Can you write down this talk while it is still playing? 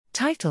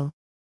Title: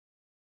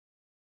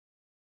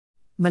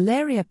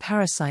 Malaria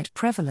parasite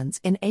prevalence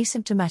in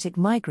asymptomatic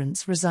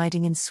migrants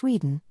residing in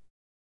Sweden.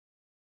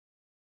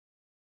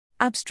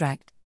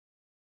 Abstract.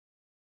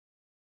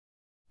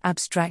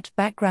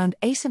 Background: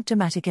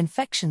 asymptomatic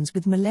infections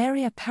with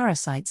malaria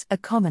parasites are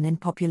common in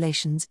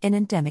populations in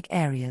endemic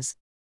areas.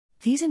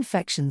 These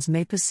infections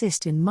may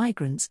persist in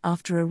migrants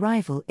after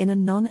arrival in a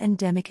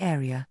non-endemic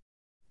area.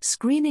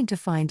 Screening to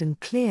find and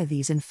clear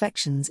these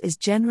infections is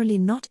generally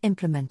not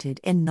implemented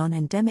in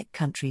non-endemic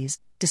countries,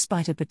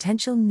 despite a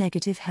potential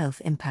negative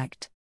health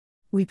impact.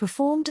 We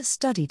performed a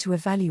study to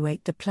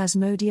evaluate the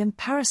Plasmodium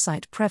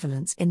parasite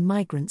prevalence in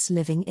migrants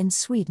living in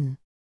Sweden.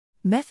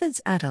 Methods: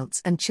 adults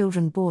and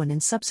children born in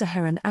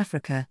sub-Saharan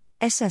Africa,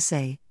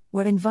 SSA,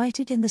 were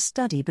invited in the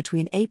study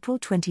between April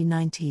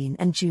 2019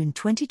 and June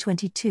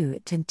 2022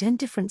 at 10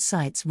 different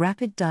sites.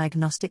 Rapid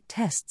diagnostic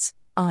tests,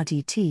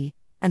 RDT,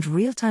 and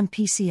real-time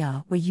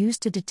PCR were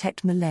used to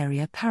detect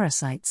malaria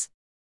parasites.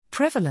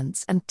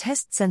 Prevalence and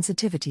test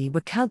sensitivity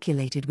were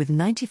calculated with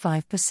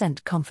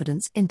 95%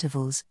 confidence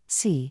intervals,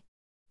 c.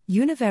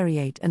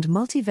 Univariate and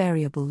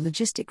multivariable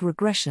logistic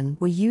regression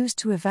were used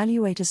to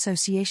evaluate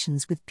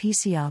associations with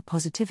PCR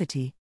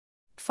positivity.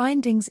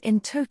 Findings: in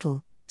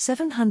total,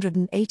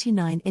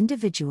 789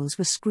 individuals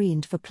were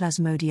screened for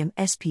Plasmodium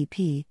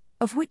SPP,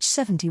 of which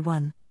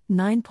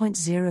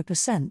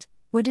 71.9%,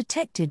 were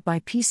detected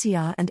by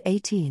PCR and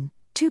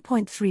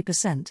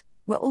 18.3%,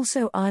 were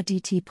also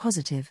RDT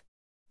positive.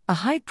 A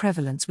high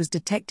prevalence was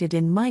detected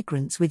in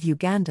migrants, with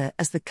Uganda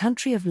as the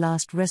country of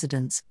last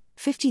residence,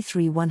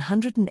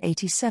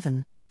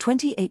 53,187,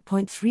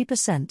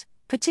 28.3%,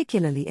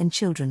 particularly in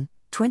children,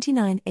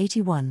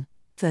 2981,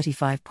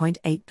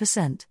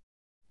 35.8%.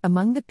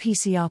 Among the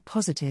PCR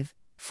positive,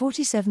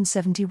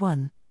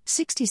 4771,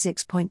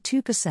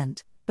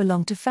 66.2%,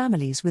 belong to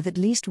families with at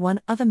least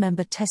one other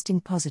member testing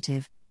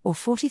positive, or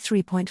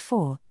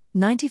 43.4,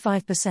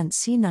 95%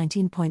 c.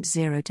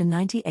 19.0 to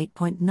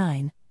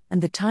 98.9,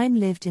 and the time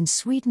lived in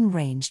Sweden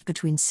ranged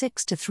between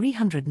 6 to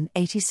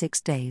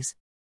 386 days.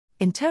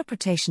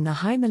 Interpretation: a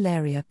high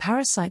malaria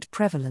parasite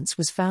prevalence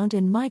was found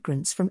in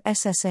migrants from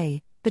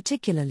SSA,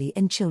 particularly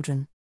in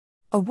children.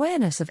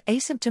 Awareness of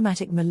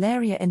asymptomatic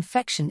malaria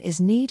infection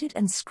is needed,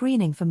 and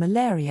screening for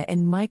malaria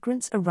in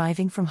migrants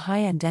arriving from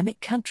high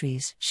endemic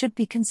countries should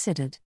be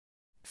considered.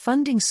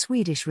 Funding: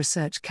 Swedish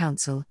Research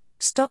Council,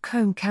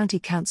 Stockholm County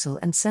Council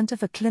and Centre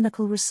for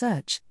Clinical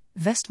Research,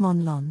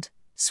 Västmanland,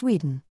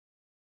 Sweden.